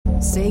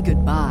Say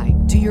goodbye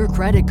to your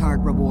credit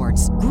card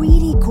rewards.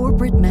 Greedy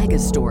corporate mega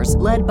stores,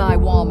 led by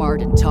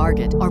Walmart and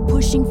Target, are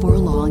pushing for a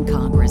law in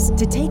Congress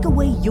to take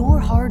away your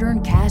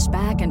hard-earned cash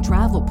back and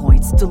travel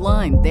points to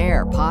line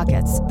their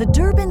pockets. The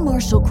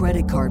Durbin-Marshall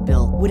credit card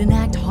bill would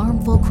enact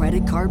harmful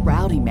credit card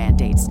routing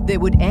mandates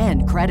that would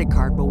end credit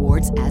card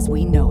rewards as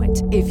we know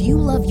it. If you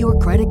love your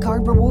credit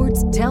card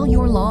rewards, tell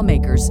your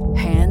lawmakers,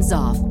 hands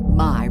off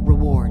my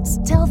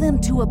rewards. Tell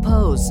them to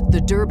oppose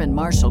the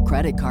Durbin-Marshall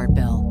credit card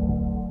bill.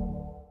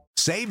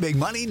 Save big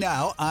money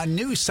now on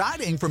new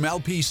siding from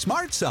LP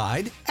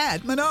SmartSide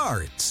at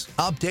Menards.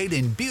 Update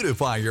and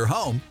beautify your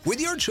home with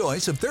your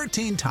choice of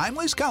 13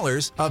 timeless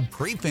colors of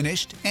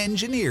pre-finished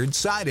engineered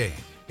siding.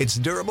 It's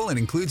durable and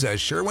includes a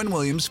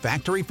Sherwin-Williams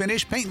factory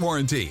finish paint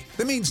warranty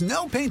that means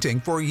no painting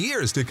for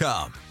years to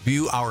come.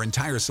 View our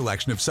entire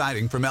selection of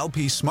siding from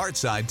LP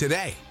SmartSide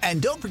today.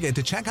 And don't forget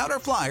to check out our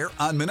flyer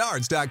on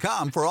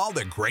Menards.com for all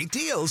the great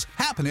deals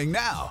happening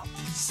now.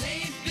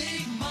 Save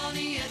big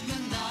money at Menards.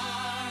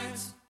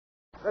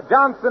 The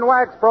Johnson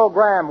Wax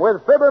Program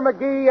with Fibber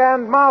McGee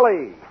and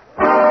Molly.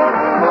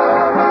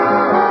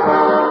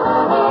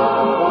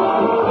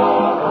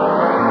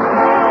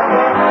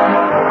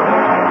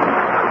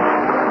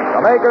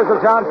 The makers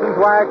of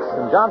Johnson's Wax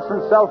and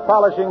Johnson's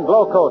Self-Polishing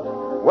Glow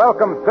Coat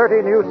welcome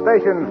 30 new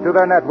stations to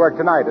their network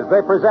tonight as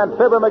they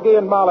present Fibber McGee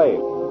and Molly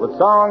with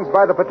songs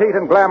by the petite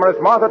and glamorous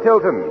Martha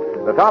Tilton,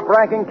 the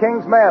top-ranking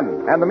King's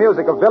Men, and the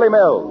music of Billy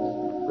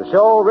Mills. The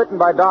show, written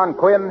by Don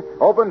Quinn,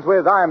 opens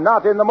with I'm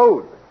Not in the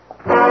Mood.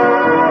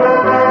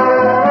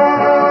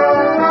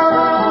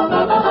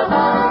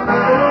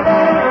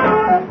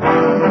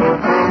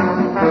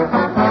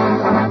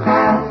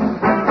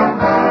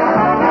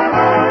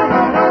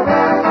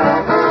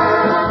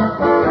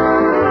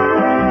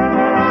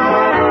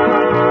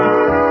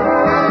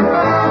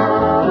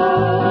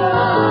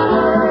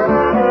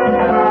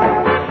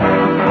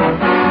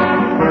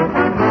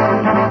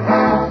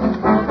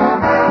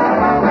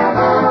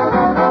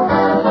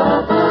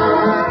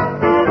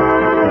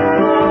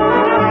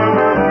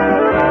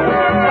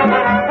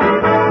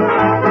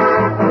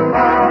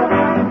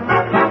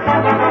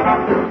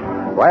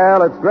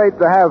 Well, it's great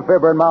to have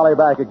Fibber and Molly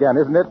back again,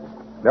 isn't it?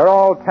 They're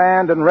all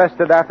tanned and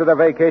rested after their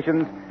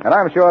vacations, and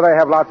I'm sure they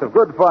have lots of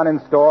good fun in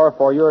store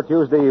for your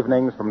Tuesday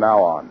evenings from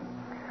now on.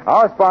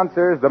 Our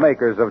sponsors, the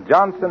makers of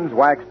Johnson's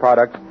Wax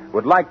Products,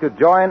 would like to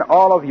join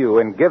all of you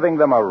in giving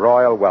them a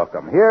royal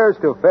welcome. Here's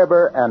to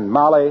Fibber and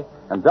Molly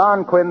and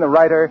Don Quinn, the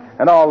writer,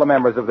 and all the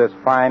members of this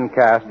fine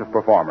cast of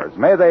performers.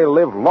 May they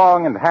live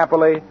long and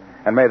happily,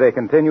 and may they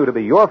continue to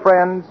be your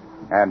friends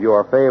and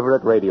your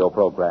favorite radio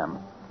program.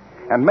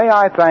 And may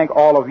I thank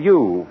all of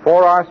you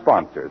for our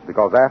sponsors,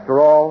 because after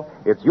all,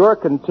 it's your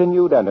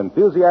continued and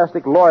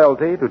enthusiastic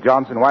loyalty to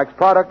Johnson Wax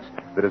Products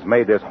that has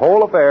made this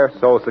whole affair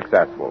so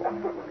successful.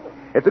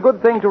 It's a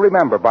good thing to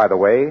remember, by the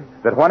way,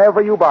 that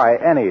whenever you buy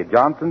any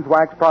Johnson's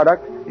Wax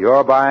product,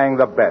 you're buying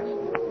the best,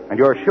 and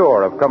you're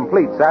sure of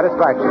complete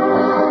satisfaction.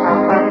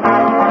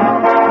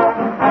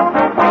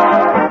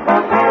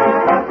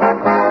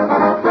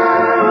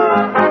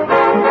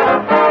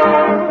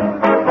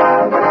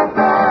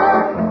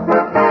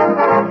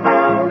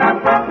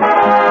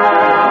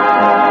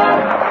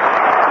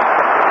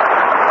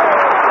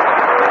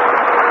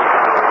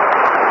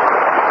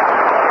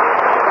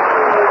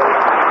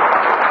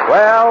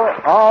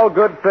 All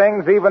good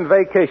things, even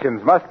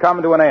vacations, must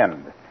come to an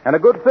end. And a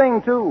good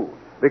thing, too,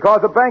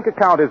 because a bank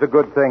account is a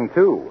good thing,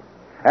 too.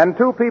 And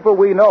two people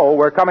we know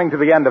were coming to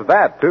the end of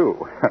that,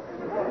 too.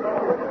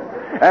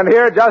 And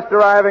here, just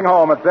arriving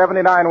home at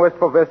 79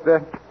 Wistful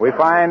Vista, we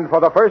find for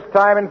the first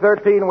time in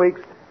 13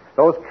 weeks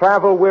those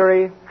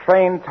travel-weary,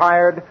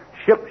 train-tired,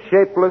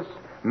 ship-shapeless,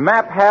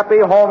 map-happy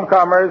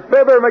homecomers,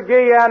 Fibber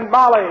McGee and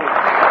Molly.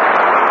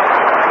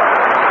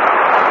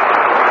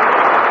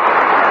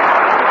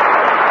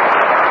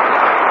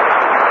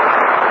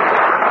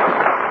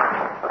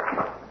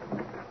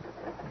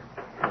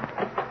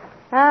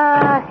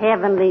 Ah,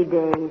 heavenly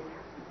days.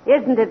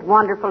 Isn't it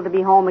wonderful to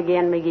be home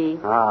again, McGee?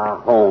 Ah,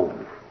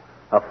 home.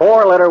 A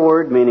four-letter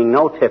word meaning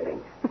no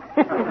tipping.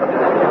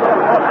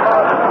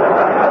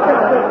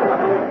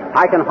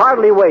 I can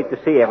hardly wait to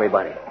see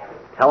everybody.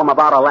 Tell them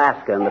about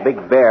Alaska and the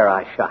big bear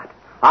I shot.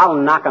 I'll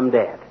knock 'em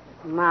dead.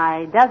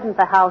 My, doesn't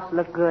the house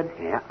look good?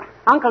 Yeah.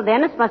 Uncle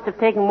Dennis must have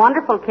taken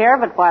wonderful care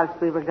of it whilst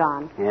we were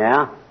gone.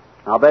 Yeah?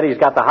 I'll bet he's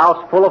got the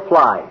house full of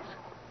flies.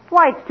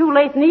 Why, it's too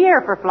late in the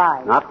year for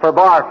flies. Not for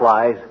bar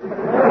flies.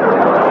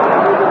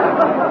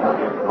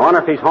 I wonder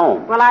if he's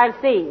home. Well, I'll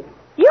see.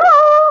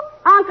 Yoo-hoo!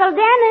 Uncle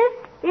Dennis,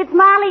 it's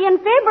Molly and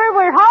Fibber.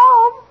 We're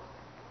home.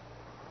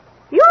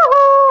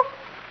 Yoo-hoo!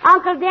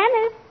 Uncle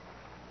Dennis.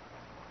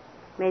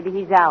 Maybe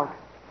he's out.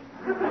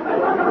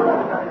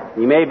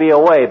 He may be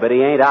away, but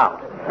he ain't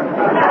out.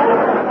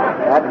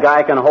 That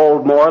guy can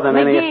hold more than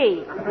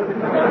McGee.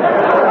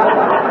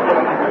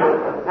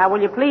 Now,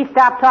 will you please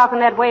stop talking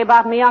that way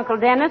about me, Uncle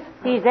Dennis?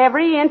 He's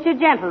every inch a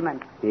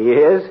gentleman. He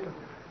is?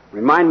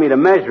 Remind me to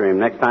measure him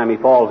next time he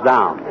falls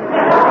down.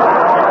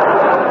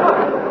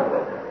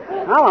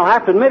 Well, I'll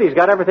have to admit he's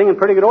got everything in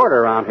pretty good order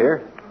around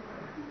here.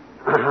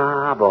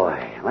 Ah, boy.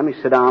 Let me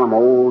sit down in my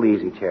old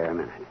easy chair a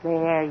minute.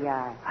 There you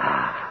are.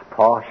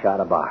 Paw shot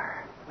a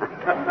bar.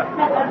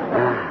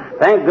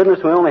 Thank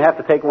goodness we only have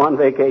to take one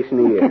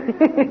vacation a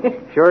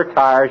year. Sure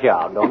tires you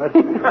out, don't it?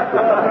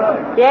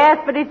 Yes,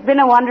 but it's been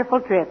a wonderful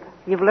trip.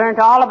 You've learned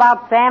all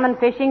about salmon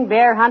fishing,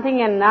 bear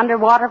hunting, and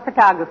underwater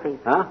photography.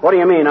 Huh? What do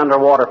you mean,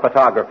 underwater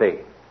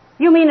photography?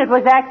 You mean it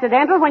was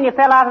accidental when you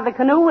fell out of the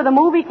canoe with a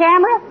movie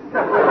camera?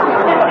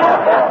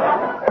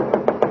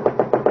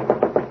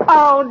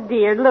 Oh,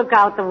 dear, look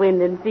out the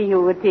window and see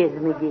who it is,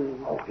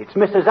 McGee. Oh, it's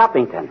Mrs.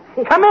 Uppington.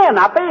 Come in,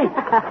 Uppy.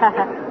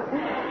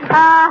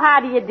 How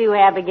do you do,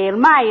 Abigail?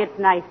 My, it's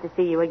nice to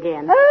see you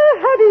again.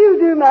 How do you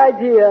do, my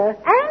dear?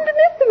 And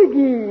Mr.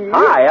 McGee.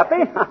 Hi,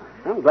 Uppy.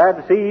 I'm glad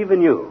to see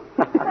even you.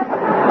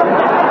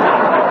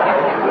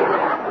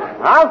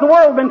 How's the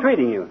world been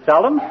treating you,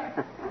 Seldom?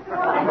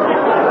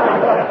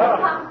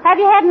 Have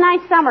you had a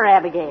nice summer,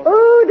 Abigail?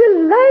 Oh,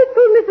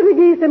 delightful, Mr.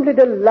 McGee, simply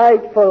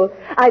delightful.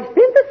 I've spent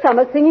the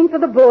summer singing for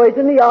the boys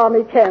in the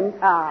army camp.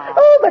 Ah.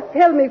 Oh, but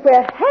tell me,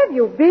 where have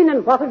you been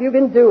and what have you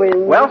been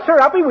doing? Well, sir,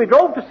 Uppy, we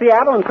drove to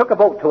Seattle and took a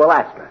boat to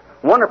Alaska.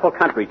 Wonderful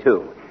country,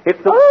 too. It's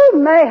the... Oh,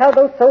 my, how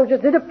those soldiers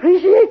did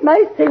appreciate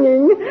my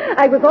singing.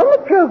 I was on the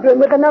program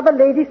with another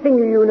lady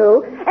singer, you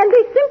know, and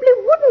they simply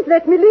wouldn't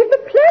let me leave the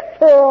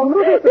platform.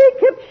 They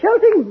kept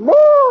shouting,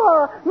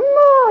 more,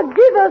 more,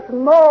 give us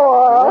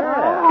more.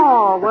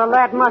 Oh, well,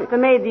 that must have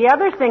made the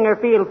other singer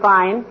feel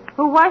fine.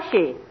 Who was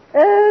she?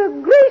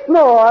 Grace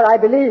Moore, I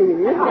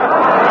believe.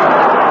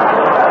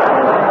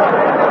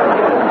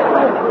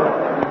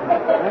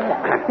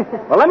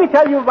 Well, let me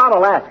tell you about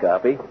Alaska,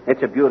 Uppy.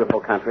 It's a beautiful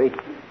country.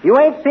 You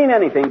ain't seen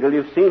anything till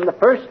you've seen the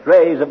first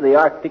rays of the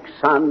Arctic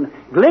sun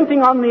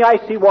glinting on the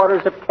icy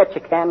waters of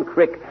Ketchikan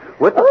Creek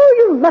with the... Oh,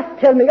 you must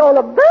tell me all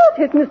about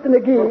it, Mr.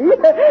 McGee.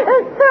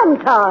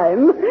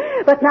 Sometime.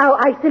 But now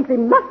I simply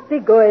must be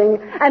going.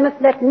 I must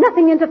let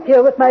nothing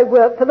interfere with my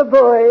work for the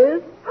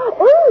boys.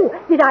 Oh,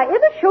 did I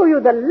ever show you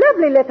the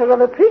lovely letter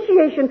of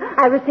appreciation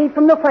I received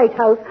from the White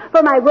House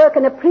for my work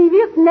in a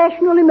previous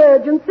national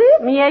emergency?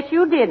 Yes,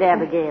 you did,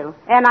 Abigail.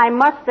 And I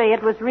must say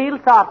it was real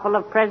thoughtful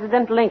of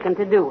President Lincoln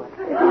to do it.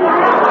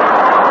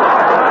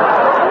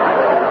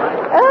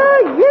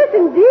 Yes,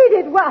 indeed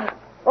it was.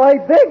 I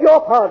beg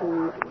your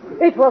pardon.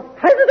 It was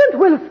President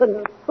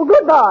Wilson.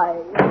 Goodbye.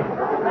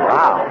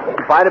 Wow.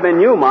 If I'd have been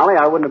you, Molly,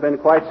 I wouldn't have been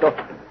quite so...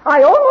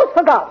 I almost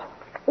forgot.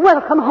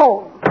 Welcome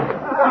home.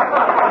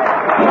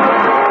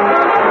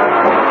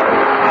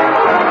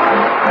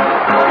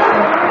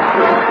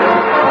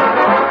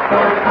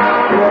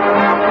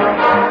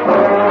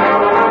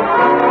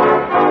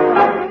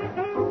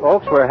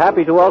 Folks, we're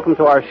happy to welcome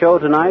to our show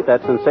tonight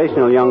that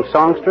sensational young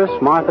songstress,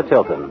 Martha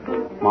Tilton.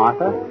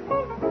 Martha?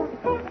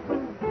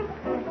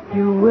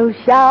 You will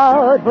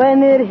shout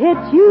when it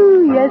hits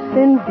you, yes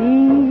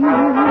indeed.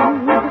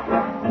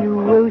 You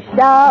will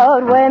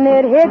shout when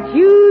it hits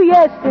you,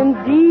 yes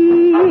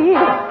indeed.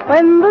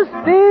 When the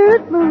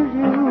Spirit moves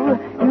you,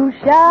 you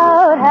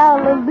shout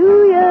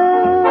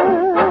hallelujah.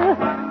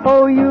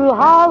 Oh, you'll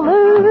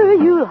holler,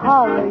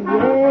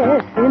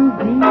 yes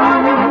indeed.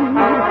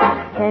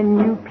 Can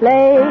you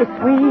play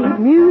sweet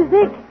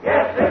music?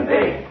 Yes,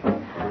 indeed.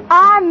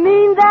 I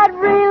mean that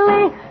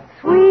really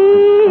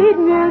sweet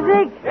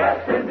music.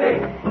 Yes,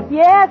 indeed.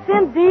 Yes,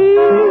 indeed.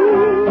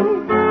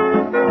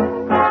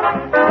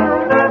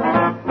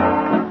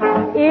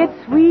 It's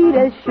sweet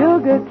as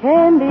sugar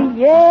candy,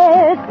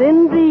 yes,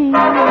 indeed.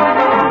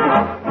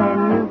 Can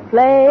you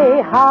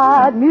play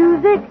hard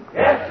music?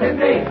 Yes,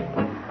 indeed.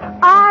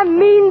 I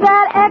mean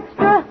that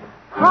extra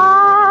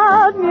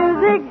hard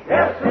music.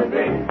 Yes,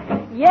 indeed.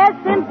 Yes,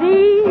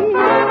 indeed.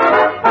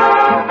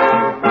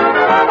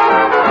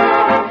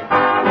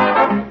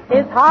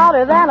 It's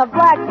harder than a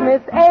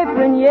blacksmith's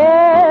apron,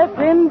 yes,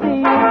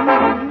 indeed.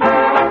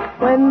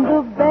 When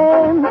the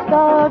band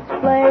starts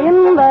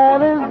playing,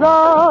 that is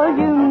all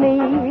you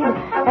need,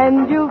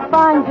 and you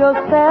find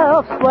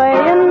yourself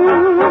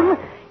swaying,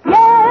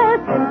 yes,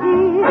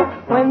 indeed.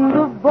 When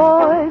the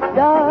boys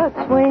start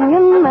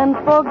swinging and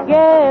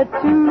forget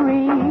to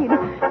read,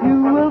 you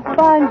will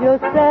find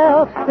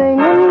yourself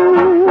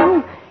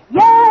singing,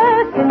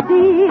 yes,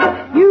 indeed.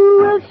 You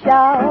will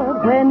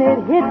shout when it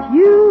hits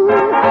you.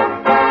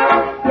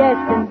 Yes,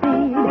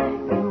 indeed,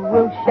 you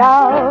will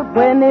shout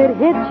when it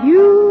hits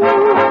you.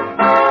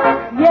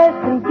 Yes,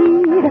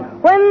 indeed,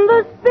 when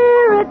the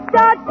Spirit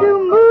starts to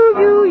move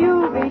you,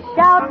 you'll be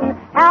shouting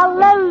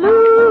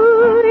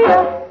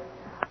hallelujah.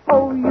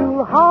 Oh,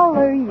 you'll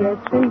holler, yes,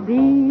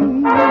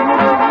 indeed.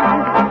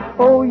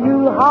 Oh,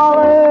 you'll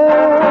holler,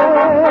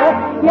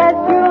 yes,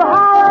 you'll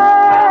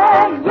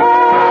holler,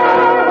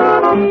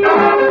 yes, indeed.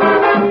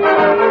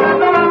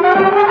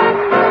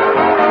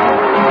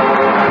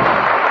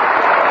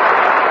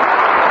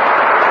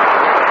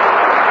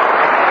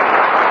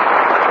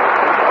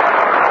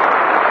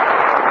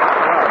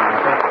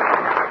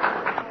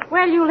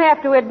 Well, you'll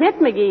have to admit,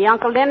 McGee,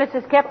 Uncle Dennis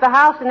has kept the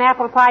house in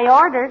apple pie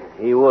order.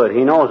 He would.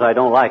 He knows I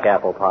don't like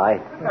apple pie.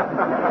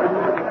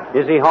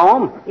 Is he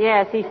home?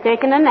 Yes, he's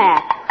taken a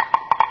nap.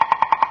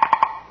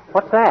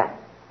 What's that?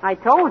 I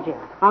told you.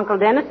 Uncle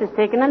Dennis is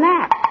taking a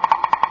nap.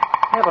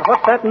 Yeah, but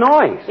what's that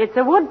noise? It's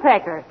a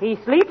woodpecker. He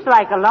sleeps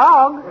like a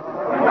log.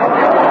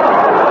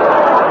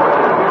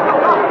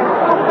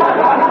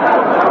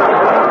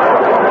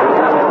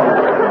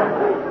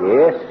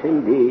 Yes,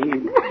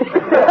 indeed.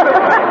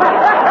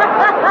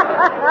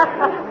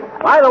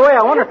 By the way,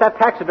 I wonder if that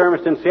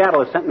taxidermist in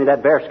Seattle has sent me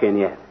that bearskin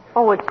yet.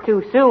 Oh, it's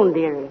too soon,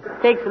 dearie.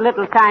 Takes a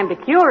little time to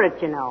cure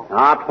it, you know.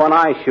 Not when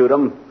I shoot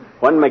 'em.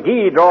 When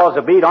McGee draws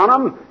a bead on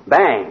 'em,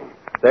 bang.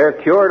 They're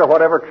cured of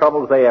whatever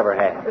troubles they ever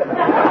had.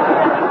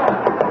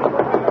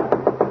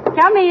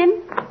 Come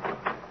in.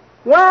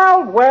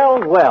 Well.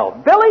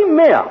 Billy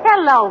Mill.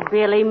 Hello,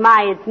 Billy.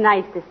 My, it's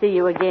nice to see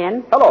you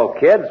again. Hello,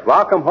 kids.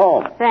 Welcome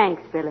home.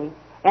 Thanks, Billy.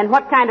 And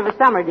what kind of a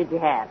summer did you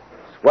have?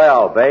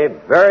 Swell,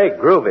 babe. Very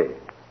groovy.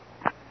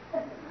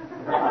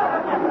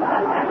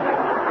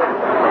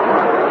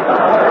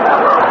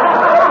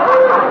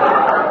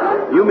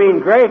 You mean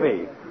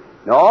gravy?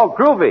 No,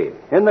 groovy.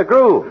 In the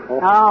groove.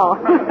 Oh.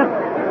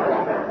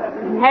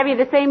 Have you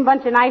the same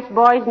bunch of nice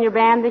boys in your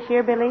band this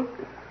year, Billy?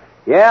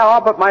 Yeah,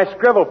 all but my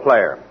scribble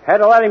player. Had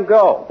to let him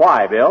go.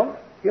 Why, Bill?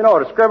 You know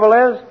what a scribble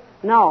is?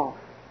 No.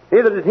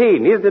 Neither did he,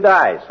 neither did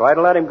I, so I had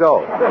to let him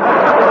go.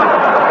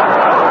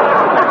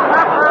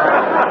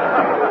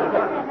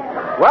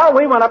 Well,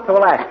 we went up to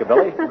Alaska,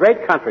 Billy.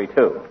 Great country,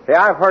 too.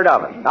 Yeah, I've heard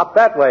of it. Up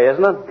that way,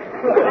 isn't it?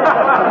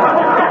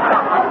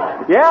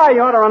 Yeah,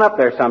 you ought to run up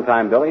there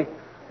sometime, Billy.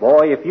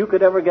 Boy, if you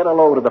could ever get a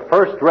load of the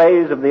first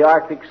rays of the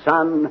Arctic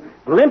sun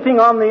glinting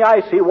on the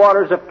icy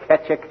waters of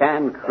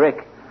Ketchikan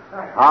Creek.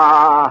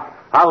 Ah,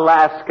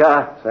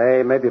 Alaska.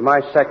 Say, maybe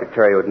my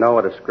secretary would know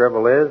what a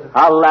scribble is.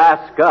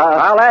 Alaska.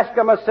 I'll ask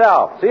him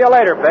myself. See you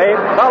later, babe.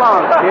 So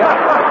long, Skip.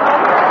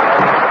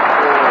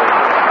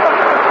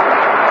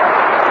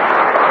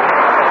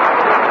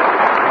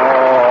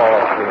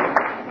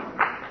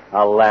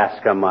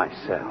 Alaska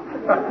myself.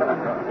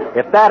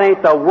 If that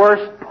ain't the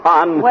worst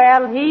pun.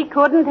 Well, he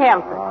couldn't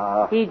help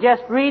it. He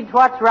just reads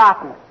what's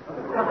rotten.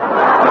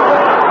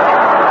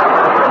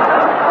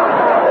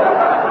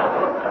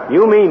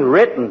 You mean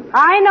written?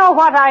 I know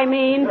what I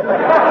mean.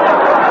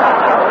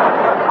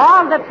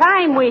 All the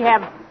time we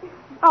have...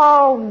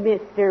 Oh,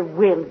 Mr.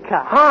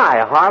 Wilcox.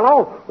 Hi,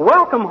 Harlow.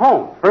 Welcome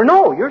home. Or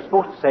no, you're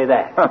supposed to say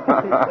that.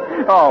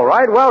 All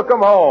right, welcome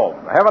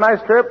home. Have a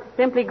nice trip?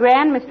 Simply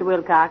grand, Mr.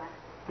 Wilcox.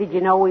 Did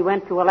you know we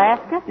went to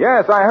Alaska?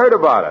 Yes, I heard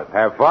about it.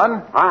 Have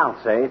fun? I'll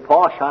say,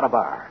 Pa shot a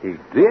bar. He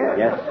did?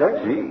 Yes,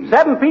 sir. Gee.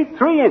 7 feet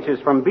 3 inches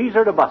from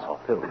Beezer to Bustle,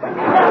 too.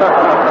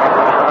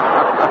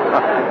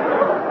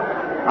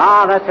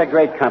 Ah, that's a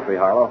great country,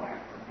 Harlow.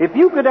 If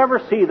you could ever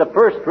see the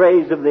first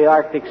rays of the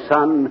Arctic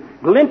sun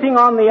glinting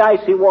on the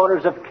icy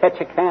waters of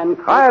Ketchikan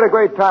Creek... I had a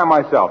great time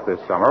myself this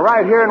summer,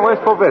 right here in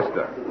Wistful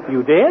Vista.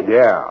 You did?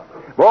 Yeah.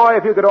 Boy,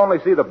 if you could only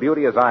see the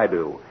beauty as I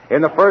do,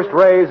 in the first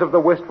rays of the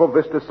Wistful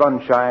Vista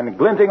sunshine,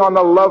 glinting on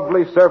the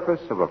lovely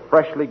surface of a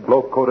freshly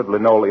glow-coated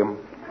linoleum,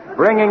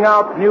 bringing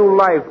out new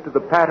life to the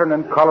pattern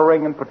and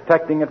coloring and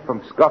protecting it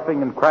from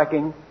scuffing and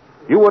cracking,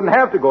 you wouldn't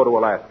have to go to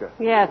Alaska.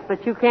 Yes,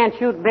 but you can't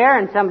shoot bear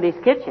in somebody's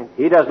kitchen.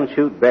 He doesn't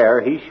shoot bear,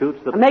 he shoots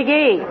the...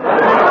 McGee.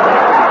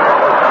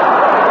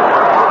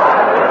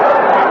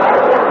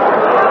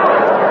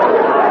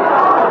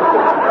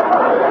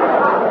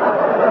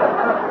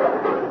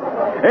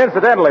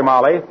 Incidentally,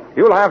 Molly,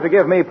 you'll have to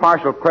give me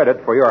partial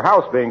credit for your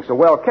house being so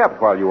well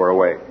kept while you were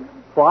away.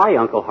 Why,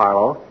 Uncle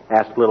Harlow?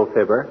 Asked Little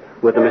Fibber,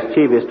 with a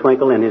mischievous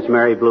twinkle in his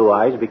merry blue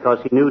eyes, because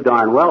he knew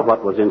darn well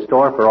what was in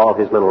store for all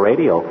his little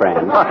radio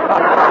friends.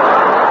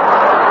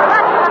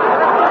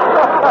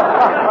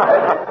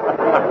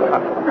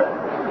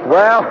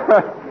 Well,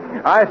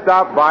 I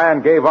stopped by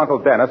and gave Uncle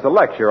Dennis a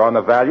lecture on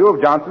the value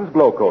of Johnson's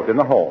Glow Coat in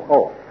the home.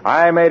 Oh.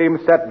 I made him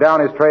set down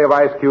his tray of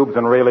ice cubes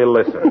and really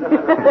listen.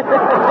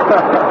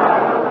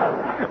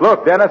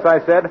 Look, Dennis,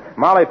 I said,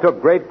 Molly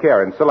took great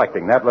care in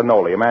selecting that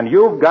linoleum, and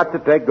you've got to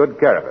take good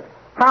care of it.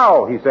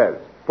 How, he says,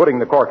 putting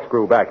the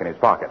corkscrew back in his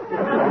pocket.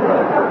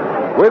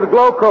 With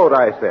Glow Coat,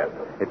 I said.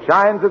 It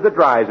shines as it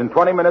dries in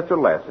 20 minutes or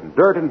less, and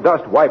dirt and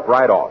dust wipe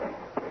right off.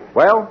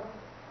 Well,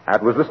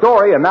 that was the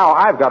story, and now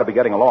I've got to be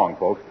getting along,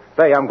 folks.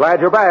 Say, I'm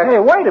glad you're back. Hey,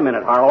 wait a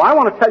minute, Harlow. I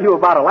want to tell you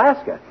about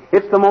Alaska.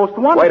 It's the most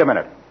wonderful... Wait a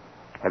minute.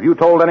 Have you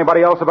told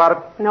anybody else about it?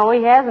 No,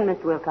 he hasn't,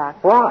 Mr.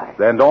 Wilcox. Why?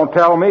 Then don't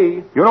tell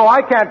me. You know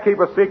I can't keep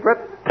a secret.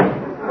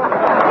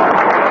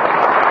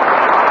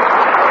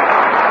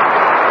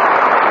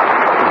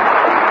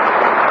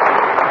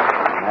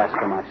 Ask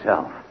her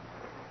myself.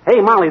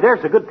 Hey, Molly,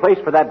 there's a good place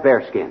for that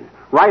bearskin.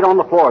 Right on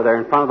the floor there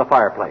in front of the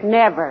fireplace.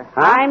 Never. Huh?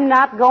 I'm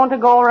not going to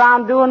go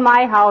around doing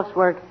my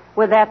housework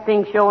with that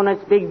thing showing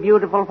its big,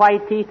 beautiful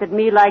white teeth at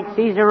me like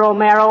Cesar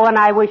Romero, and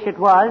I wish it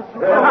was.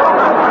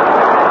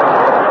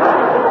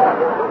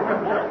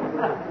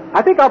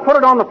 I think I'll put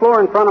it on the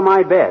floor in front of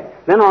my bed.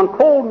 Then on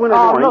cold winter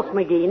mornings... look,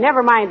 McGee,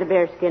 never mind the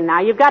bearskin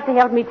now. You've got to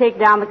help me take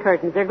down the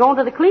curtains. They're going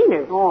to the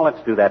cleaners. Oh,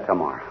 let's do that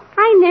tomorrow.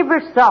 I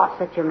never saw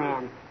such a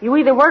man. You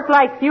either work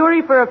like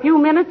fury for a few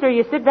minutes or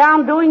you sit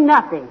down doing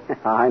nothing.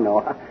 I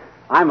know.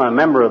 I'm a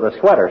member of the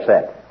sweater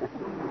set.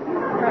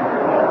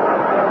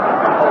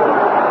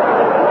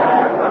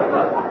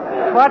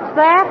 What's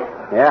that?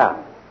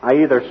 Yeah, I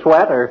either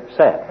sweat or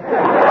set.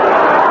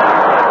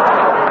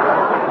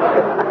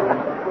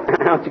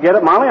 Don't you get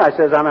it, Molly? I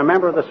says I'm a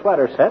member of the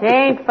sweater set. It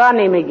ain't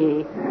funny,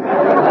 McGee.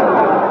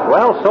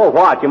 Well, so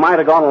what? You might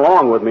have gone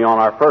along with me on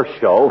our first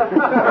show.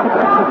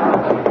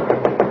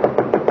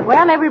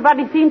 Well,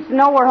 everybody seems to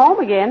know we're home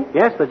again.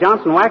 Yes, the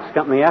Johnson Wax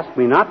Company asked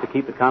me not to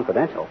keep it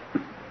confidential.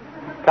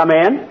 Come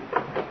in.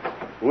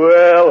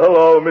 Well,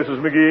 hello, Mrs.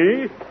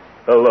 McGee.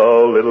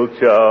 Hello, little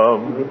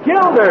chum.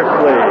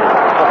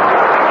 Gildersleeve.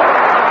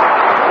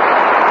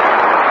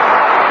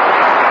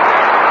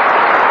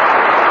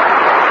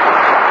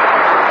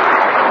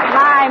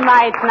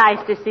 My, it's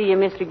nice to see you,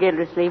 Mr.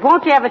 Gildersleeve.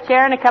 Won't you have a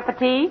chair and a cup of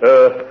tea?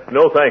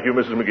 No, thank you,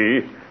 Mrs.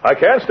 McGee. I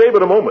can't stay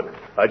but a moment.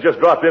 I just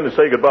dropped in to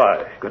say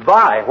goodbye.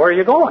 Goodbye. Where are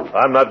you going?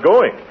 I'm not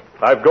going.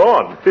 I've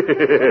gone.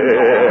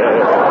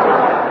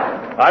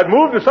 I've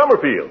moved to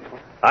Summerfield.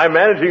 I'm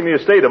managing the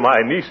estate of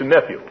my niece and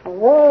nephew.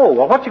 Whoa,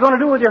 well, what you going to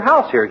do with your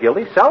house here,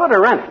 Gildy? Sell it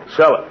or rent it?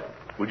 Sell it.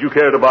 Would you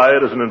care to buy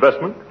it as an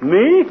investment?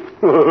 Me?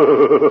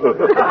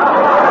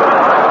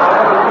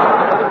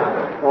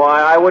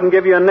 Why, I wouldn't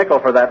give you a nickel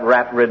for that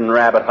rat-ridden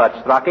rabbit hutch,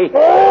 Throcky.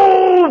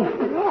 Oh!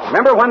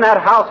 Remember when that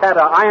house had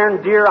an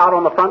iron deer out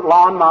on the front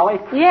lawn, Molly?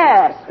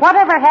 Yes.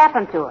 Whatever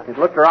happened to it? It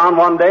looked around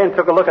one day and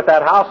took a look at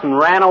that house and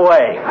ran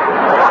away.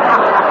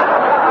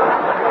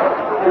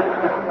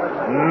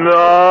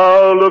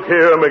 No, look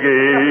here,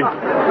 McGee.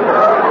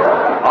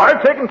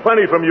 I've taken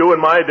plenty from you in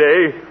my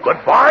day,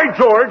 but by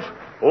George...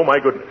 Oh, my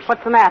goodness.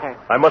 What's the matter?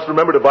 I must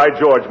remember to buy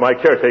George, my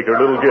caretaker, a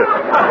little gift.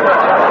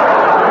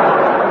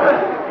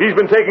 He's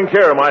been taking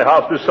care of my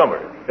house this summer.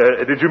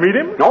 Did you meet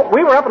him? No,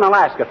 we were up in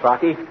Alaska,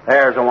 Throcky.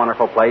 There's a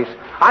wonderful place.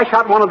 I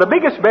shot one of the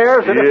biggest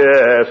bears that...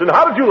 Yes, and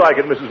how did you like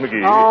it, Mrs.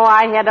 McGee? Oh,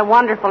 I had a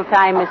wonderful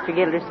time, Mr.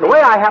 Gildersleeve. The way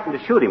I happened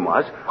to shoot him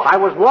was, I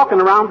was walking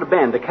around the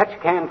bend to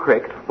Ketchikan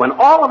Creek when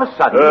all of a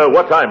sudden...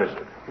 What time is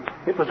it?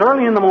 It was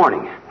early in the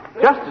morning.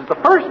 Just as the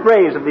first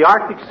rays of the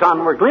Arctic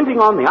sun were glinting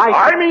on the ice...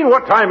 I mean,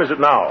 what time is it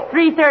now?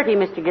 3:30,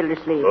 Mr.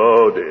 Gildersleeve.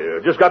 Oh, dear.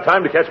 Just got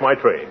time to catch my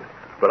train.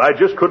 But I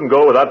just couldn't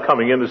go without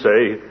coming in to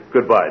say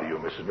goodbye to you,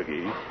 Mrs.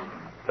 McGee.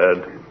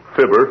 And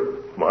Fibber,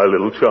 my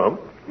little chum.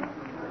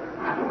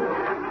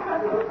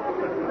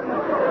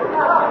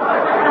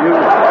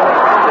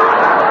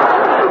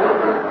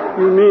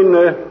 You mean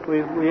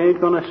we ain't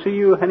going to see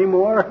you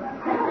anymore,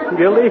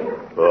 Gildy?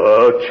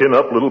 Chin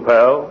up, little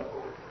pal.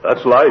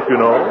 That's life, you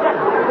know.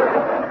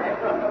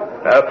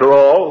 After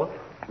all,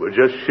 we're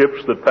just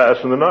ships that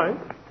pass in the night.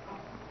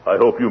 I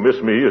hope you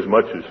miss me as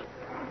much as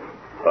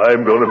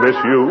I'm going to miss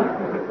you.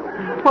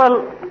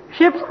 Well,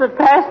 ships that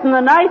pass in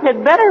the night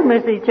had better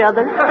miss each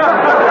other.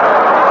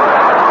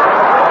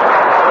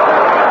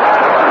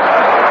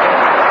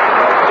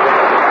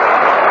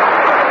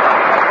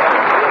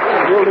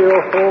 Gildy,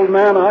 old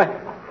man,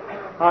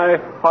 I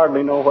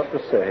hardly know what to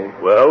say.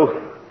 Well,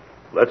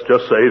 let's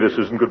just say this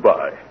isn't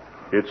goodbye.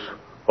 It's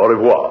au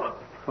revoir.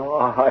 Oh,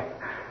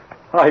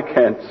 I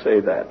can't say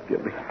that,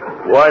 Gildy.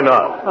 Why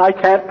not? I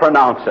can't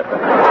pronounce it.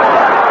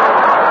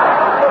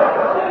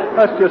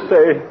 Let's just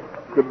say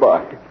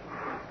goodbye.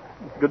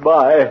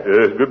 Goodbye.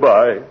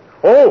 Goodbye.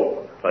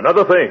 Oh,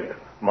 another thing.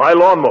 My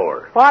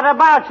lawnmower. What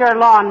about your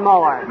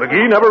lawnmower?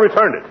 McGee never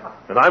returned it,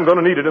 and I'm going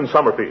to need it in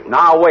Summerfield.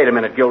 Now, wait a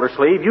minute,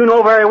 Gildersleeve. You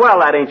know very well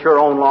that ain't your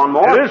own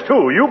lawnmower. It is,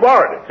 too. You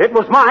borrowed it. It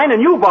was mine,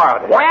 and you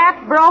borrowed it.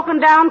 That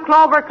broken-down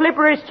clover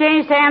clipper has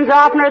changed hands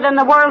oftener than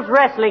the World's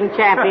Wrestling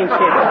Championship.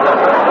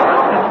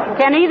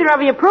 Can either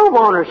of you prove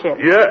ownership?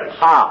 Yes.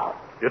 How?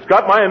 It's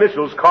got my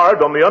initials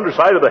carved on the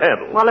underside of the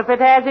handle. Well, if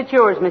it has, it's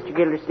yours, Mr.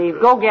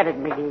 Gildersleeve. Go get it,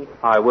 McGee.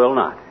 I will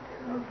not.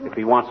 If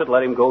he wants it,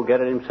 let him go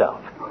get it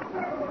himself.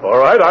 All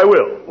right, I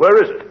will.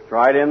 Where is it? It's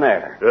right in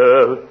there.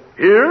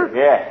 Here?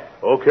 Yes.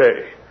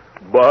 Okay.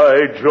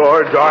 By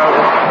George, I'll...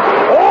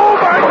 Oh,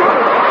 my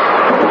goodness!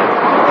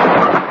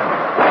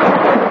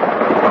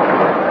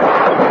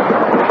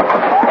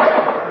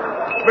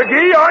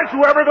 McGee, aren't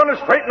you ever going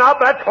to straighten out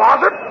that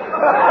closet?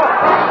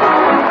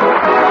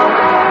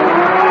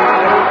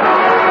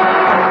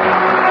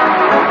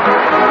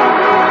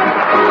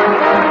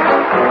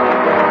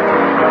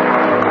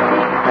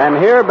 And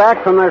here,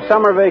 back from their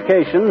summer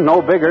vacation,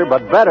 no bigger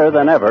but better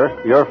than ever,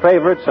 your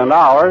favorites and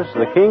ours,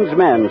 the King's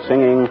Men,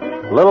 singing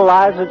Little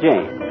Liza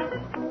Jane.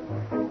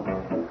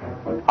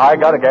 I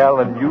got a gal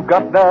and you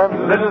got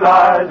none, Little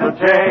Liza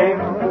Jane.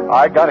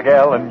 I got a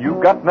gal and you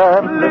got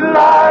none, Little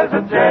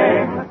Liza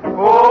Jane.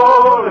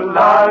 Oh, Little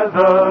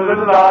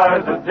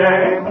Liza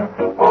Jane.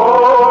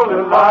 Oh,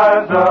 Little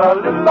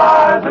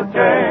Liza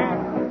Jane.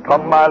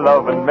 Come, my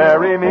love, and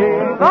marry me,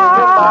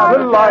 my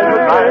little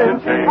Liza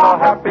Jane. How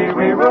happy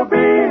we will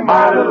be,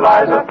 my little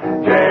Liza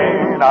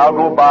Jane. I'll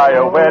go buy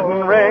a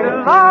wedding ring,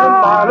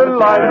 my little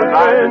Liza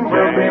Jane.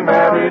 We'll be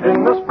married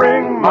in the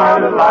spring, my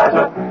little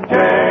Liza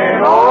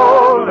Jane.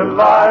 Oh, little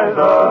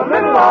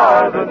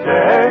Liza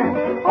Jane.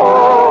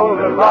 Oh,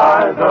 little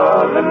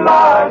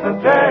Liza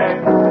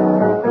Jane.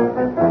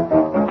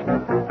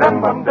 Then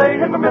one day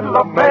in the middle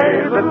of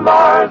May, little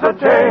Liza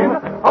Jane,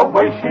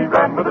 away she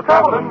ran with a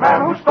traveling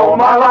man who stole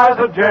my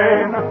Liza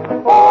Jane.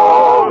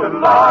 Oh, little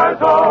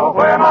Liza,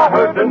 when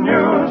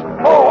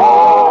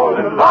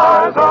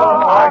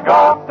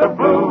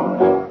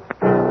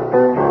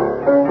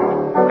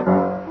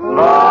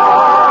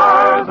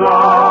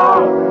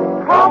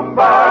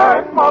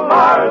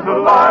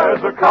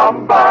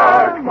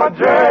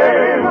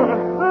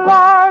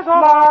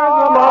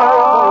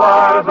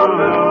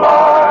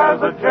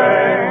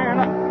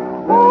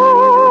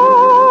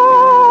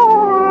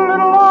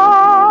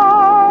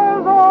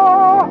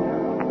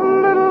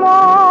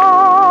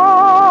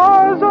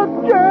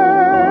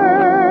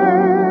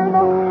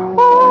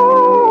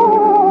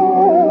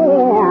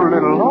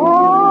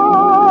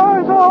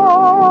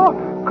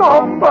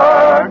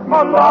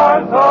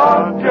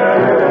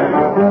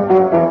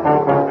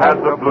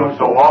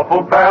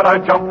I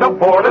jumped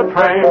aboard a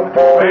train.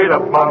 Made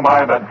up my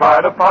mind I'd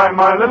try to find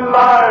my little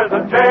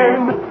Liza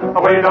Jane.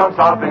 Way down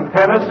south in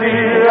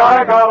Tennessee,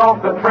 I got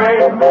off the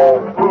train.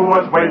 Who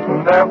was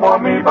waiting there for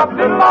me but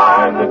little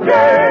Liza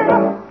Jane?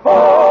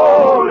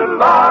 Oh, little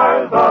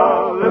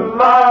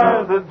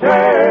Liza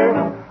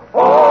Jane.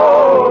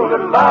 Oh,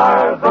 little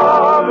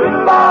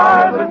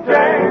Liza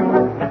Jane.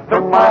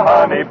 Took my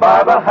honey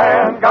by the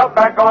hand, got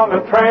back on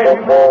the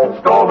train.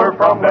 Stole her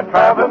from that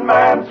traveling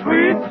man,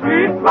 sweet,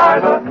 sweet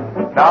Liza.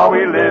 Now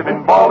we live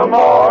in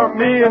Baltimore,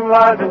 me and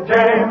Liza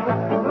Jane.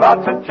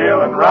 Lots of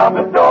chillin' round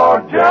the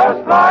door,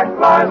 just like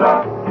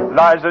Liza.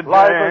 Liza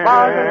Jane.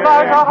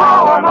 Liza,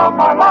 how I love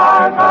my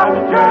Liza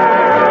Jane.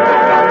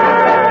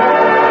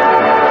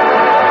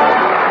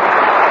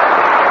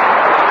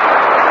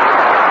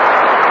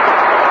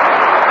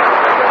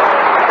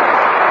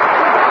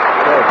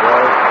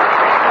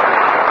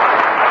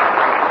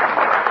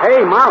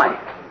 Hey, Molly,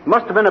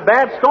 must have been a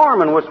bad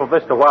storm in Whistle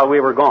Vista while we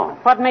were gone.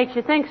 What makes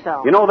you think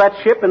so? You know that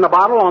ship in the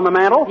bottle on the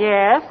mantel?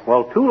 Yes.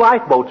 Well, 2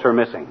 lifeboats are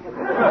missing.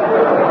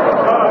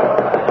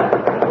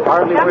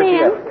 Hardly Come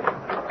in.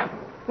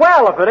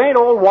 Well, if it ain't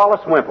old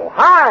Wallace Wimple.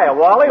 Hi,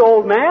 Wally,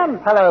 old man.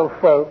 Hello,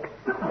 folks.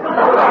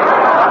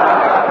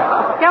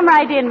 Come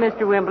right in,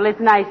 Mr. Wimple. It's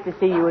nice to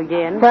see you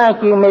again.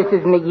 Thank you,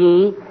 Mrs.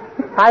 McGee.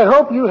 I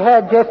hope you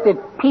had just a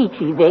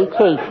peachy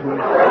vacation.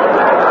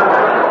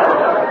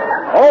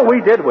 Oh,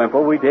 we did,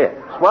 Wimple, we did.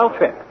 Swell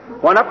trip.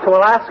 Went up to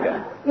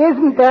Alaska.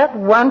 Isn't that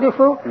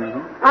wonderful?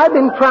 Mm-hmm. I've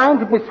been trying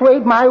to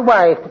persuade my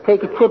wife to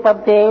take a trip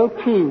up there,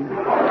 too.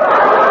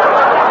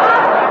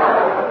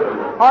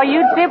 Oh,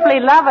 you'd simply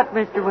love it,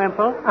 Mr.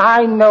 Wimple.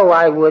 I know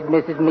I would,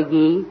 Mrs.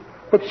 McGee,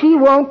 but she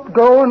won't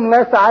go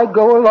unless I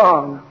go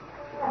along.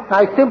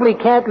 I simply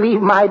can't leave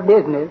my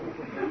business.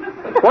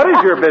 What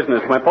is your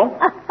business, Wimple?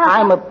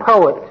 I'm a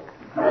poet.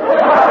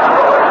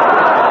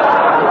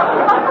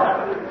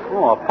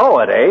 Oh, a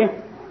poet, eh?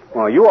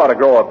 Well, you ought to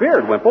grow a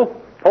beard, Wimple.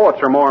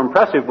 Poets are more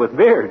impressive with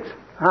beards.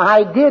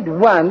 I did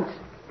once,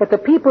 but the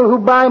people who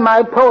buy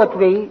my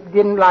poetry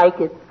didn't like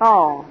it.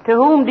 Oh, to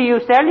whom do you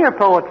sell your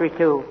poetry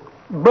to?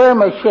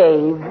 Burma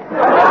Shave.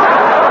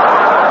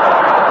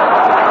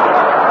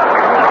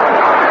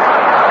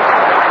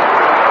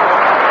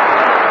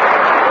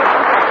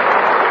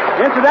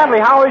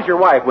 Incidentally, how is your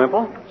wife,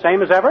 Wimple?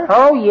 Same as ever?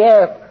 Oh,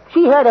 yes.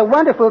 She had a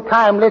wonderful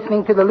time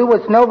listening to the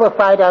Lewis Nova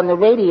fight on the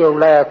radio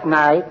last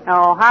night.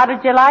 Oh, how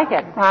did you like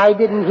it? I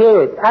didn't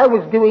hear it. I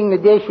was doing the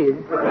dishes.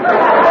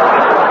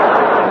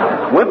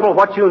 Wimple,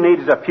 what you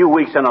need is a few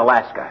weeks in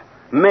Alaska.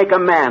 Make a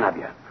man of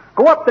you.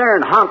 Go up there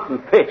and hunt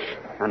and fish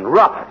and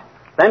rough it.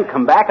 Then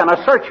come back and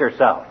assert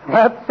yourself.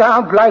 That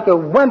sounds like a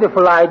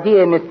wonderful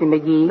idea, Mr.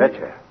 McGee.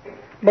 Betcha.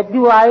 But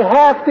do I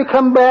have to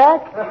come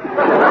back?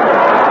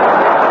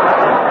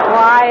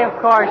 Why, of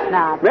course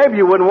not. Maybe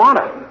you wouldn't want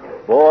to.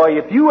 Boy,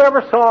 if you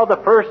ever saw the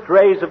first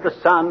rays of the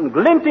sun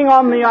glinting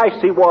on the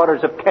icy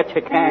waters of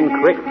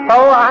Ketchikan Creek.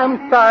 Oh,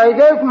 I'm sorry.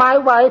 There's my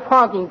wife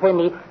honking for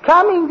me.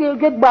 Coming, dear.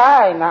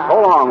 Goodbye now. So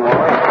long, Roy.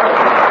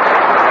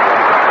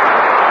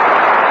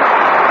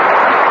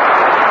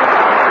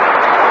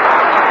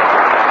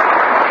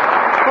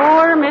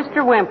 Poor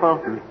Mr.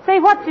 Wimple. Say,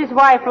 what's his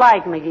wife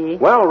like, McGee?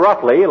 Well,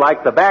 roughly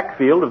like the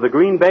backfield of the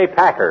Green Bay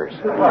Packers.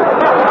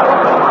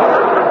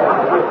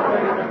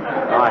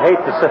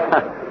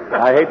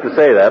 I hate to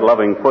say that,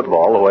 loving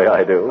football the way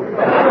I do.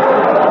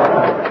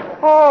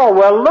 Oh,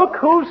 well, look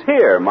who's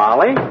here,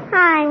 Molly.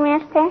 Hi,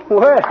 mister.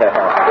 Well.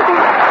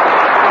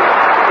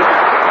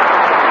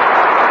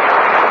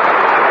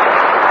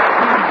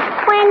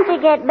 When'd you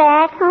get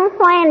back, huh?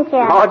 When'd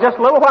you? Oh, just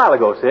a little while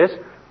ago, sis.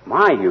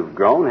 My, you've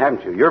grown,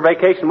 haven't you? Your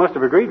vacation must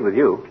have agreed with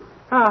you.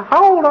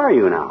 How old are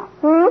you now?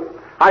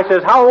 I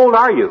says, how old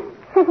are you?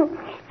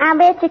 I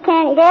bet you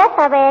can't guess,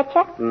 I bet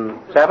you.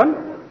 7?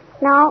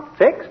 No.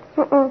 6?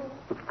 Mm-mm.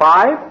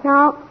 5?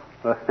 No.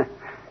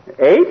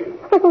 8?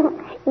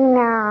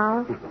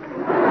 No.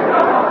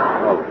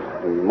 Well,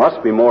 you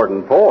must be more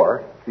than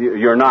 4.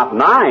 You're not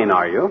 9,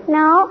 are you?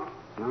 No.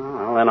 Oh,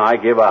 well, then I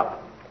give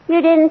up.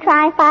 You didn't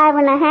try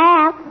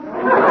 5.5.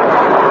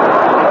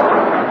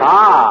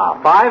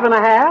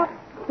 5.5?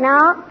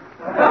 No.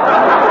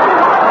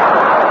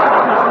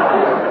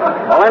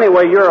 Well,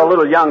 anyway, you're a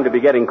little young to be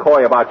getting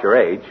coy about your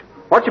age.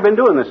 What you been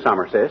doing this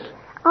summer, sis?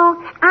 Oh,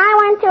 I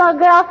went to a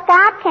Girl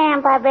Scout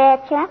camp, I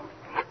bet you.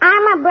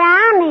 I'm a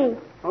brownie.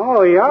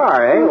 Oh, you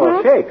are, eh?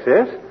 Well, shake,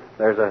 sis.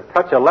 There's a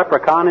touch of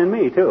leprechaun in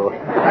me, too. Gee,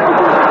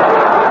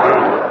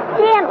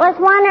 it was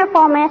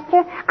wonderful,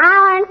 mister. I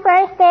learned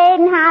first aid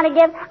and how to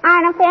give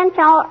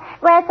artificial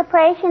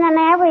respiration and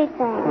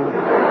everything.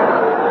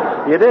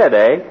 You did,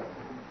 eh?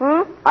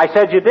 I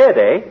said you did,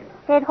 eh?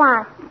 Did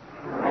what?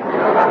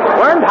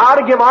 Learned how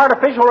to give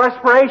artificial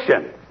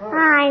respiration.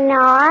 I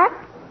know it.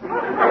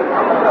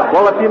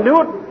 Well, if you knew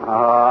it,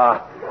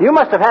 you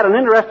must have had an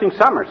interesting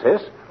summer,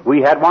 sis.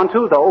 We had one,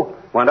 too, though.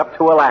 Went up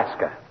to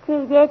Alaska.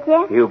 Gee, did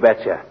you? You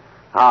betcha.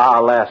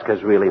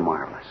 Alaska's really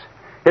marvelous.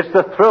 It's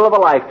the thrill of a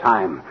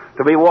lifetime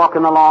to be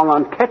walking along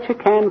on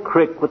Ketchikan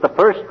Creek with the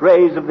first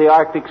rays of the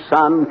Arctic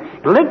sun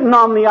glinting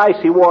on the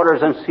icy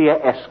waters and see a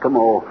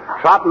Eskimo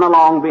trotting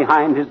along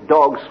behind his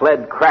dog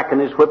sled, cracking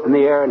his whip in the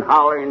air and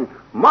hollering,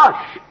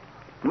 "Mush!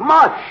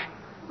 Mush!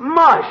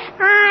 Mush!"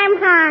 I'm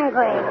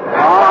hungry.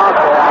 Oh,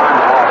 go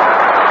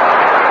on.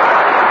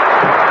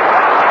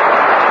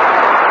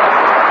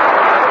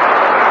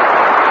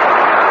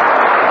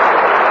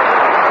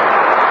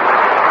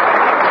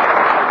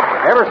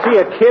 Ever see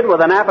a kid with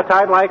an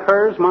appetite like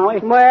hers, Molly?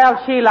 Well,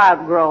 she'll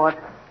outgrow it.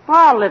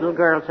 All little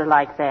girls are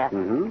like that.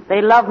 Mm-hmm.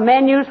 They love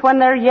menus when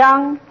they're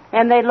young,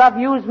 and they love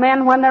used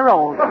men when they're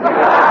old.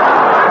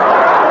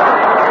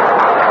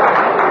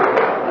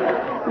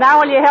 Now,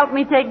 will you help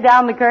me take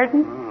down the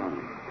curtain?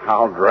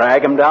 I'll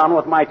drag him down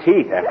with my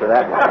teeth after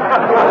that one.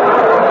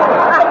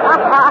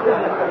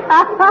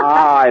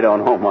 I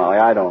don't know, Molly.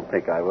 I don't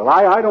think I will.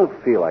 I don't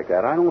feel like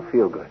that. I don't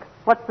feel good.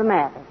 What's the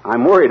matter?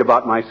 I'm worried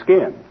about my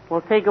skin. Well,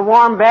 take a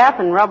warm bath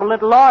and rub a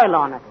little oil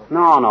on it.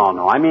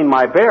 No. I mean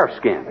my bare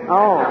skin.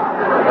 Oh.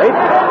 Wait.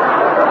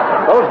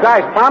 Those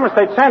guys promised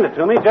they'd send it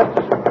to me just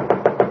as...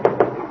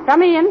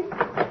 Come in.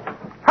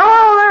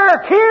 Hello there,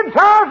 kids.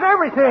 How's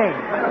everything?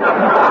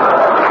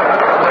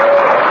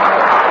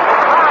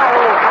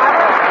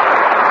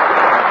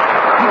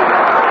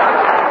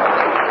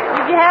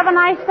 Did you have a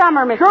nice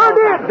summer, Mr. Sure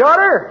Oldtimer? did,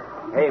 daughter.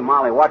 Hey,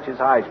 Molly, watch his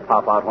eyes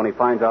pop out when he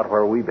finds out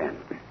where we've been.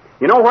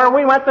 You know where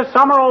we went this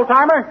summer,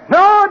 old-timer? No,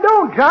 I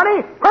don't,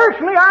 Johnny.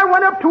 Personally, I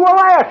went up to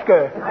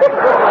Alaska.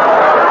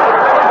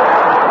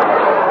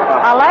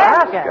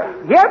 Alaska?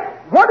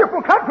 Yep,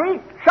 wonderful country.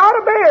 Shot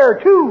a bear,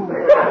 too.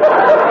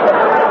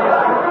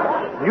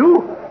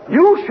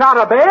 You shot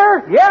a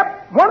bear?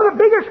 Yep, one of the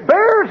biggest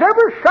bears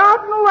ever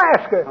shot in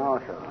Alaska. Oh,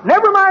 sure.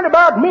 Never mind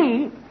about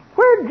me.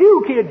 Where'd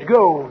you kids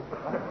go?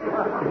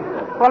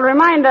 Well,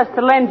 remind us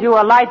to lend you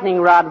a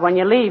lightning rod when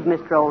you leave,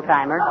 Mr.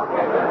 Oldtimer.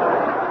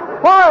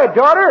 Why,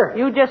 daughter?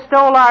 You just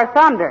stole our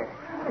thunder.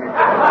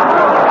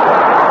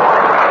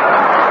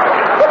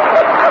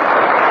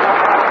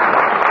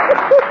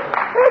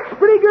 That's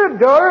pretty good,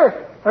 daughter.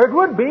 Or it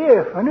would be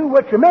if I knew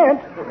what you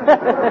meant.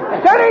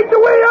 That ain't the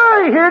way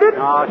I heard it.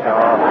 Oh,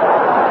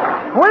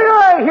 sure. The way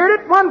I heard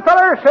it, one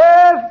feller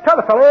says,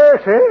 t'other feller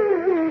says,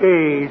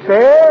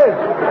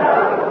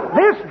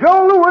 this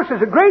Joe Louis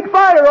is a great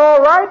fighter,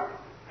 all right.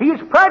 He's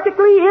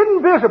practically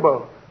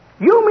invisible.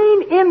 You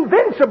mean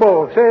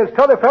invincible, says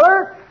t'other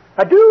feller.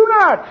 I do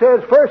not,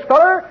 says first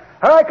feller.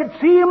 I could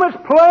see him as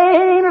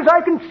plain as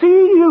I can see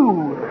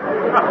you.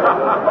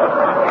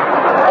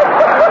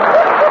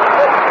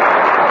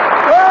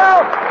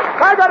 Well,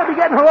 I gotta be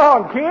getting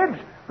along, kids.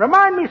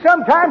 Remind me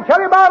sometime, tell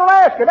you about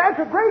Alaska. That's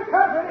a great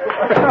country.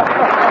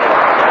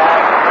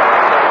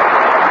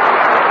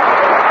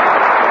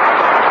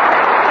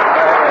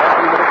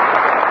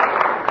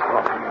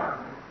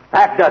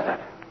 That does it.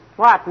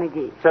 What,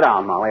 McGee? Sit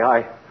down, Molly.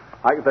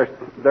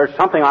 There's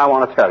something I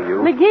want to tell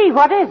you. McGee,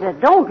 what is it?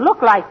 Don't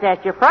look like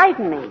that. You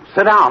frighten me.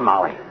 Sit down,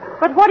 Molly.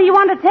 But what do you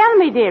want to tell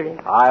me, dearie?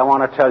 I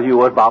want to tell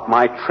you about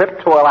my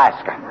trip to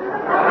Alaska.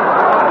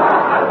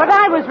 But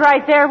I was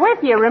right there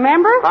with you,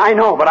 remember? I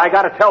know, but I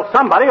got to tell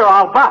somebody or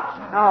I'll bust.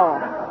 Oh.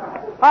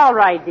 All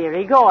right,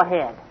 dearie. Go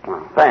ahead.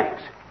 Well,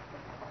 thanks.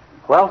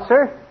 Well,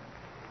 sir,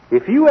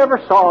 if you ever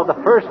saw the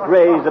first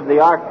rays of the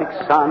Arctic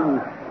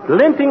sun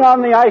glinting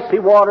on the icy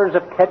waters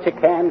of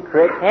Ketchikan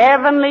Creek...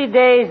 Heavenly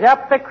days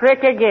up the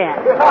creek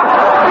again.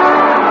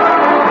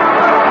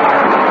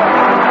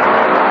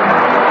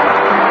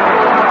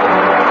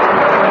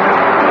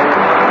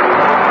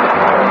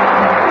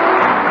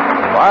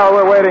 While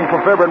we're waiting for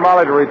Fibber and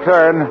Molly to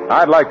return,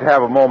 I'd like to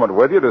have a moment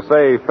with you to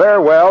say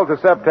farewell to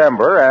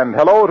September and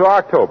hello to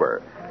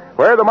October.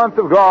 Where the months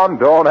have gone,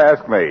 don't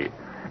ask me.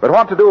 But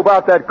what to do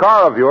about that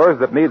car of yours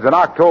that needs an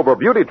October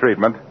beauty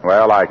treatment?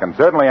 Well, I can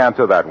certainly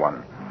answer that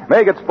one.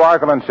 Make it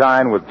sparkle and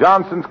shine with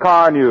Johnson's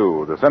Car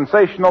New, the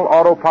sensational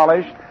auto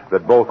polish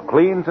that both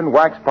cleans and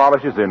wax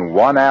polishes in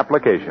one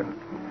application.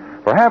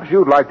 Perhaps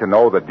you'd like to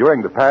know that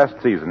during the past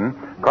season,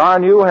 Car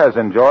New has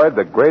enjoyed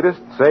the greatest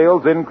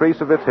sales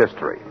increase of its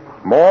history.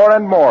 More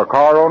and more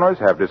car owners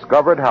have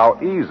discovered how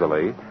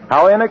easily,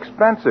 how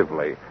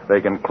inexpensively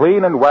they can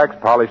clean and wax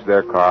polish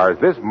their cars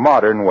this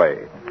modern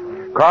way.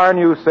 Car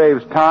New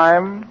saves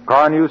time,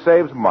 Car New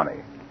saves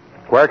money.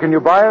 Where can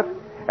you buy it?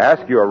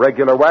 Ask your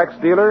regular wax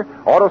dealer,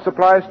 auto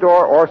supply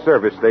store, or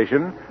service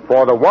station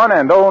for the one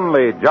and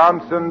only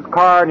Johnson's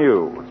Car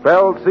New,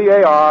 spelled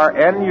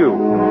C-A-R-N-U.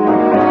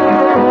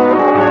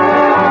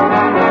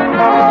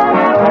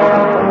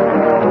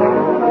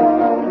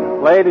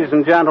 Ladies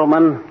and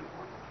gentlemen,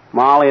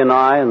 Molly and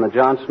I and the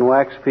Johnson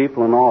Wax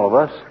people and all of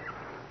us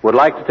would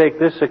like to take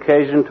this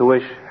occasion to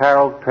wish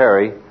Harold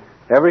Perry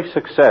every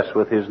success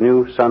with his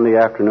new Sunday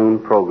afternoon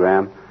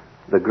program,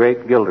 The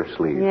Great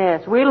Gildersleeve.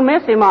 Yes, we'll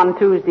miss him on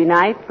Tuesday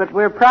nights, but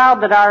we're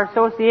proud that our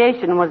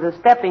association was a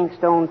stepping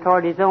stone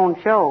toward his own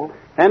show.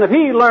 And if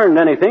he learned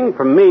anything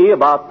from me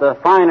about the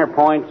finer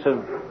points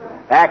of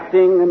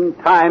acting and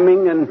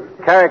timing and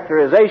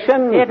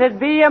characterization... It'd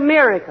be a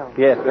miracle.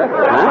 Yes.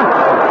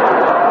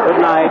 Huh? Good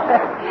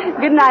night.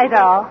 Good night,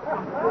 all.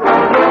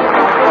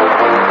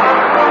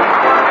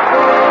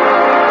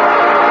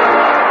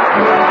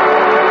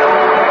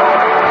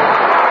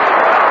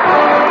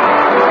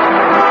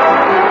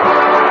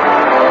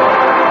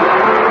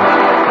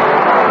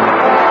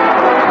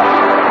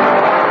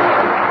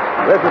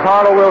 This is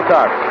Harlow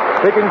Wilcox,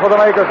 speaking for the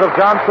makers of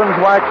Johnson's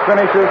Wax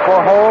Finishes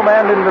for Home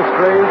and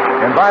Industry,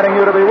 inviting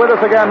you to be with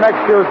us again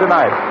next Tuesday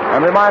night,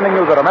 and reminding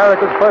you that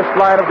America's first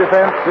line of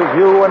defense is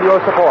you and your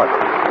support.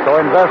 So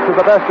invest to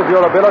the best of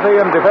your ability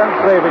in Defense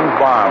Savings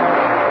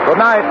Bonds. Good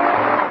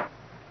night.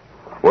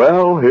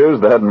 Well,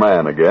 here's that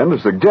man again to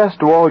suggest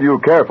to all you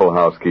careful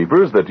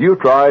housekeepers that you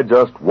try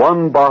just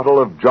one bottle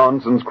of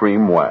Johnson's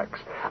Cream Wax,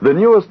 the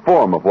newest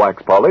form of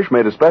wax polish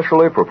made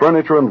especially for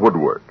furniture and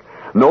woodwork.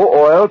 No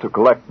oil to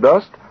collect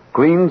dust,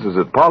 cleans as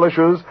it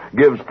polishes,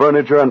 gives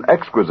furniture an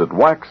exquisite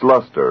wax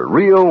luster,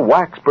 real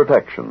wax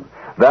protection.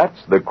 That's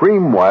the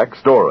Cream Wax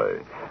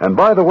story. And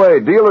by the way,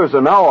 dealers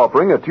are now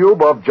offering a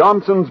tube of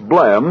Johnson's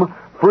Blem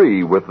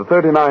free with the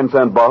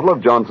 39-cent bottle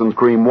of Johnson's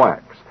Cream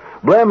Wax.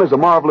 Blem is a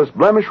marvelous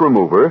blemish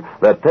remover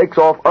that takes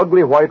off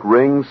ugly white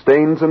rings,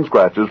 stains, and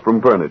scratches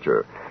from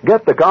furniture.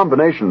 Get the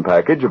combination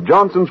package of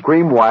Johnson's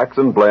Cream Wax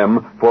and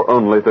Blem for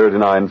only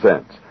 39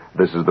 cents.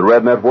 This is the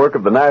Red Network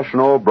of the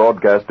National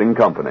Broadcasting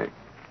Company.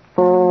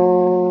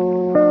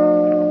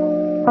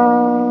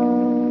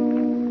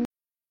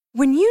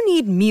 When you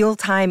need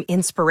mealtime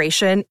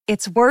inspiration,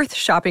 it's worth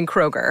shopping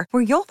Kroger,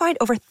 where you'll find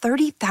over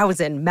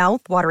 30,000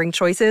 mouth-watering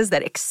choices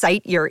that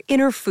excite your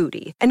inner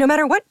foodie. And no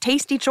matter what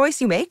tasty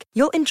choice you make,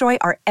 you'll enjoy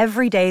our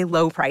everyday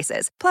low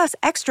prices, plus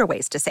extra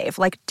ways to save,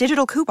 like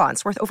digital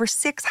coupons worth over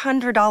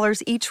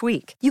 $600 each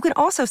week. You can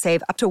also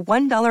save up to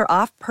 $1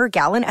 off per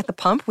gallon at the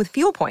pump with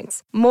fuel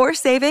points. More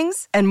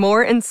savings and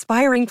more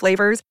inspiring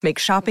flavors make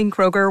shopping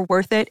Kroger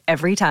worth it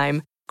every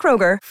time.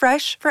 Kroger,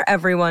 fresh for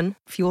everyone.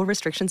 Fuel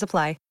restrictions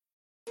apply.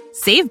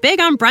 Save big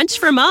on brunch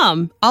for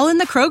mom, all in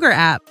the Kroger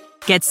app.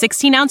 Get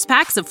 16-ounce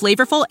packs of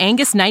flavorful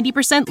Angus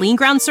 90% lean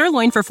ground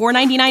sirloin for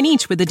 $4.99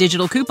 each with a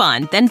digital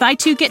coupon. Then buy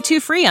 2, get 2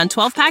 free on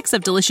 12 packs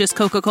of delicious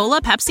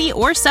Coca-Cola, Pepsi,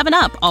 or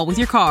 7-Up, all with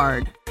your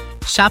card.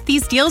 Shop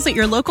these deals at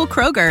your local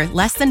Kroger,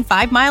 less than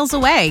 5 miles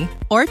away.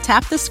 Or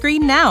tap the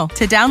screen now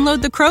to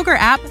download the Kroger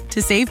app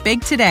to save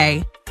big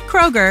today.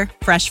 Kroger,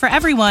 fresh for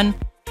everyone.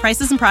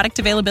 Prices and product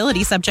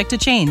availability subject to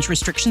change.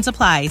 Restrictions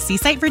apply. See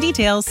site for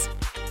details.